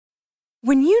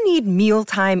When you need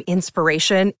mealtime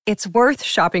inspiration, it's worth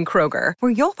shopping Kroger,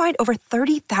 where you'll find over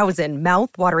 30,000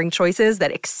 mouth-watering choices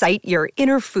that excite your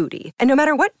inner foodie. And no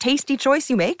matter what tasty choice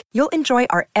you make, you'll enjoy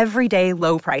our everyday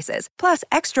low prices, plus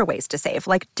extra ways to save,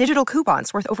 like digital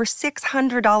coupons worth over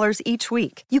 $600 each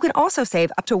week. You can also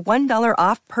save up to $1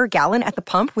 off per gallon at the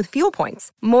pump with fuel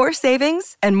points. More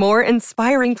savings and more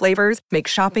inspiring flavors make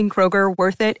shopping Kroger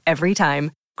worth it every time.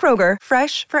 Kroger,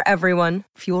 fresh for everyone.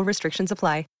 Fuel restrictions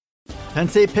apply. Penn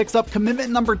State picks up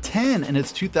commitment number 10 in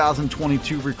its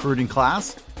 2022 recruiting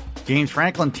class. James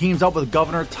Franklin teams up with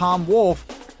Governor Tom Wolf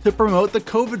to promote the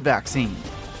COVID vaccine.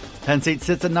 Penn State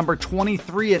sits at number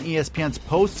 23 in ESPN's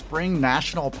post-spring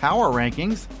national power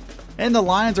rankings, and the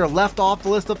Lions are left off the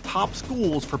list of top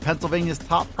schools for Pennsylvania's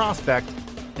top prospect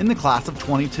in the class of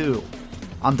 22.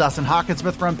 I'm Dustin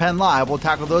Hockensmith from Penn Live. We'll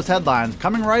tackle those headlines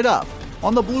coming right up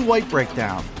on the Blue White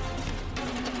Breakdown.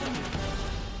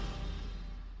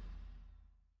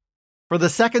 For the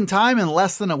second time in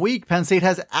less than a week, Penn State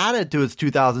has added to its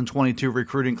 2022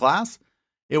 recruiting class.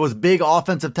 It was big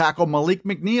offensive tackle Malik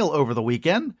McNeil over the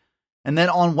weekend. And then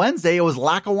on Wednesday, it was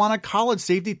Lackawanna College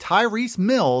safety Tyrese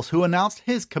Mills who announced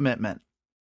his commitment.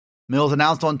 Mills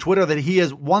announced on Twitter that he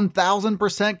is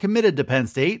 1,000% committed to Penn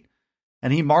State,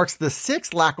 and he marks the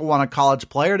sixth Lackawanna College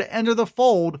player to enter the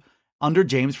fold under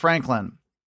James Franklin.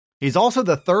 He's also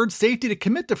the third safety to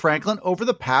commit to Franklin over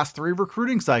the past three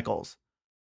recruiting cycles.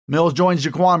 Mills joins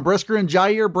Jaquan Brisker and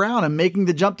Jair Brown in making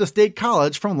the jump to State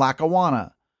College from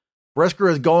Lackawanna. Brisker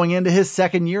is going into his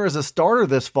second year as a starter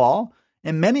this fall,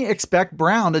 and many expect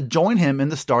Brown to join him in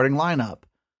the starting lineup.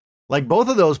 Like both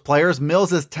of those players,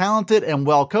 Mills is talented and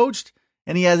well coached,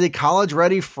 and he has a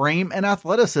college-ready frame and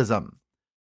athleticism.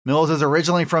 Mills is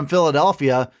originally from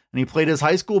Philadelphia, and he played his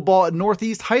high school ball at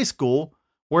Northeast High School,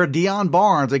 where Deion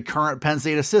Barnes, a current Penn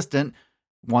State assistant,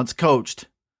 once coached.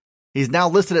 He's now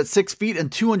listed at 6 feet and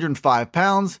 205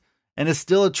 pounds and is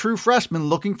still a true freshman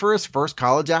looking for his first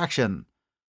college action.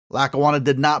 Lackawanna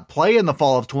did not play in the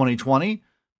fall of 2020,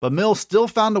 but Mills still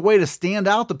found a way to stand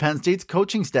out to Penn State's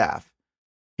coaching staff.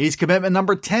 He's commitment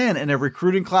number 10 in a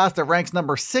recruiting class that ranks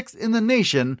number 6 in the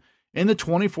nation in the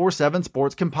 24/7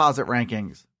 Sports Composite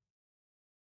rankings.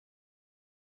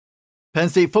 Penn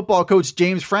State football coach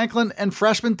James Franklin and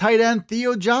freshman tight end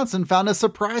Theo Johnson found a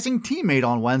surprising teammate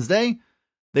on Wednesday.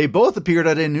 They both appeared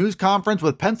at a news conference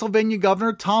with Pennsylvania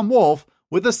Governor Tom Wolf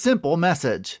with a simple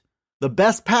message. The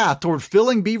best path toward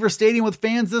filling Beaver Stadium with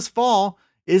fans this fall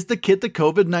is to kit the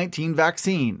COVID-19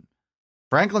 vaccine.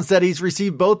 Franklin said he's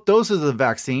received both doses of the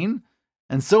vaccine,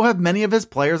 and so have many of his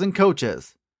players and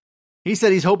coaches. He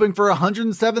said he's hoping for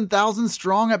 107,000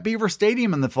 strong at Beaver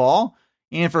Stadium in the fall,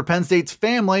 and for Penn State's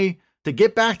family to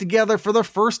get back together for the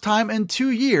first time in 2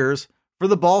 years for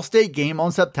the Ball State game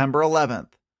on September 11th.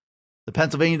 The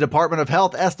Pennsylvania Department of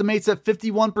Health estimates that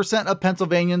 51% of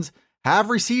Pennsylvanians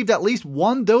have received at least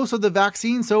one dose of the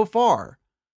vaccine so far,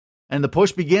 and the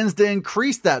push begins to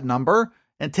increase that number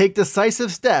and take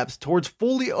decisive steps towards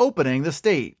fully opening the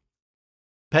state.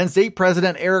 Penn State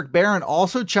President Eric Barron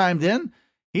also chimed in.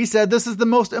 He said, "This is the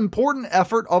most important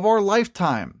effort of our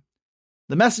lifetime."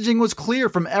 The messaging was clear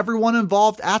from everyone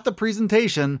involved at the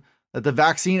presentation that the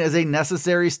vaccine is a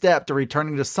necessary step to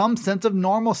returning to some sense of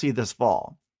normalcy this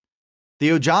fall.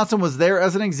 Theo Johnson was there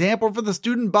as an example for the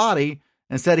student body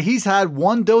and said he's had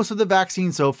one dose of the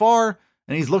vaccine so far,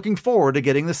 and he's looking forward to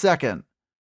getting the second.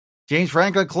 James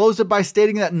Franklin closed it by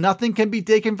stating that nothing can be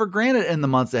taken for granted in the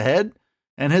months ahead,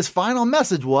 and his final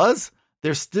message was,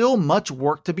 there's still much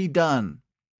work to be done.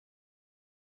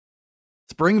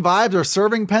 Spring vibes are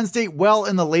serving Penn State well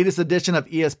in the latest edition of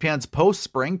ESPN's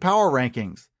post-spring power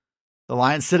rankings. The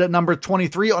Lions sit at number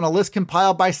 23 on a list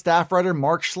compiled by staff writer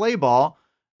Mark Schlabach,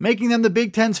 making them the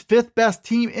Big Ten's fifth best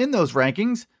team in those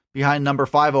rankings, behind number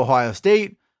 5 Ohio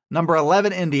State, number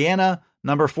 11 Indiana,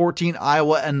 number 14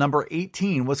 Iowa, and number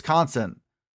 18 Wisconsin.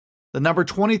 The number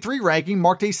 23 ranking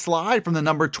marked a slide from the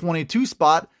number 22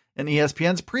 spot in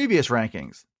ESPN's previous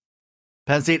rankings.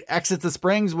 Penn State exits the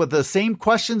springs with the same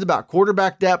questions about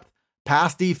quarterback depth,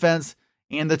 pass defense,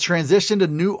 and the transition to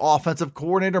new offensive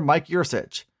coordinator Mike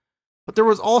Yurcich. But there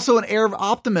was also an air of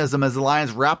optimism as the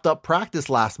Lions wrapped up practice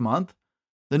last month.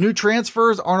 The new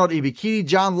transfers, Arnold Ebiketie,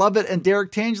 John Lovett, and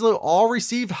Derek Tangelo, all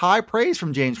received high praise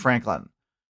from James Franklin.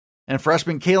 And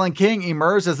freshman Kalen King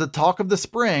emerged as the talk of the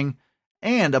spring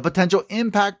and a potential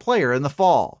impact player in the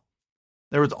fall.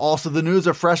 There was also the news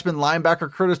of freshman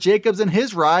linebacker Curtis Jacobs and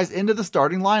his rise into the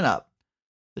starting lineup.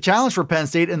 The challenge for Penn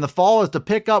State in the fall is to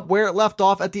pick up where it left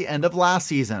off at the end of last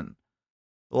season.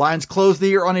 The Lions closed the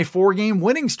year on a 4-game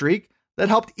winning streak that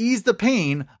helped ease the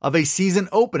pain of a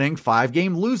season-opening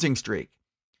 5-game losing streak.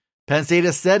 Penn State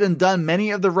has said and done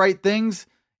many of the right things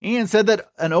and said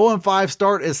that an 0-5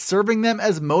 start is serving them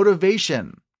as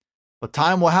motivation. But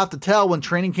time will have to tell when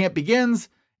training camp begins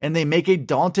and they make a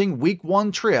daunting Week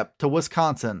 1 trip to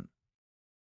Wisconsin.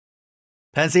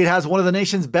 Penn State has one of the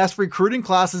nation's best recruiting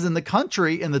classes in the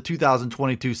country in the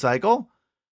 2022 cycle.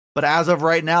 But as of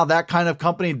right now, that kind of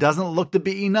company doesn't look to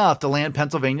be enough to land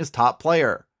Pennsylvania's top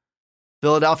player.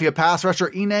 Philadelphia pass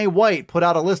rusher Ine White put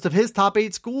out a list of his top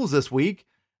 8 schools this week,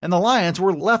 and the Lions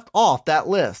were left off that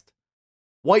list.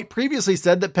 White previously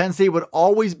said that Penn State would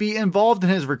always be involved in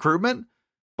his recruitment,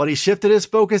 but he shifted his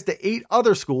focus to 8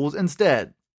 other schools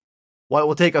instead. White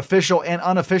will take official and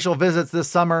unofficial visits this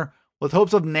summer with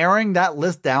hopes of narrowing that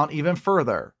list down even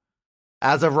further.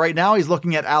 As of right now, he's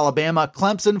looking at Alabama,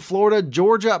 Clemson, Florida,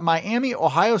 Georgia, Miami,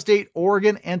 Ohio State,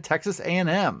 Oregon, and Texas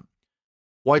A&M.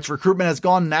 White's recruitment has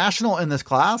gone national in this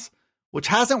class, which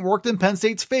hasn't worked in Penn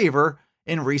State's favor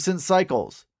in recent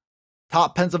cycles.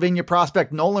 Top Pennsylvania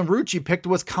prospect Nolan Rucci picked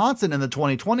Wisconsin in the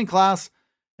 2020 class,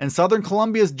 and Southern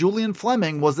Columbia's Julian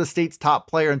Fleming was the state's top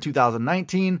player in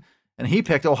 2019, and he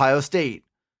picked Ohio State.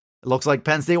 It looks like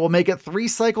Penn State will make it 3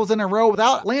 cycles in a row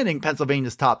without landing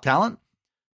Pennsylvania's top talent,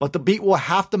 but the beat will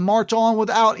have to march on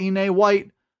without Ine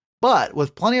White, but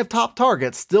with plenty of top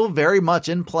targets still very much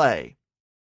in play.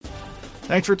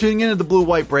 Thanks for tuning in to the Blue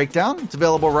White Breakdown. It's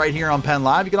available right here on Penn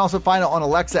Live. You can also find it on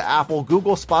Alexa, Apple,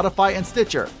 Google, Spotify, and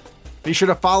Stitcher. Be sure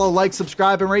to follow, like,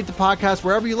 subscribe, and rate the podcast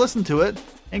wherever you listen to it,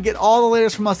 and get all the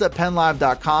latest from us at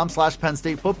PennLive.com/Penn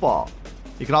State Football.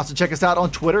 You can also check us out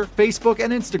on Twitter, Facebook,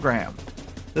 and Instagram.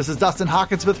 This is Dustin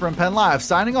Hockensmith from Penn Live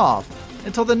signing off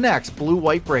until the next Blue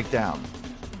White Breakdown.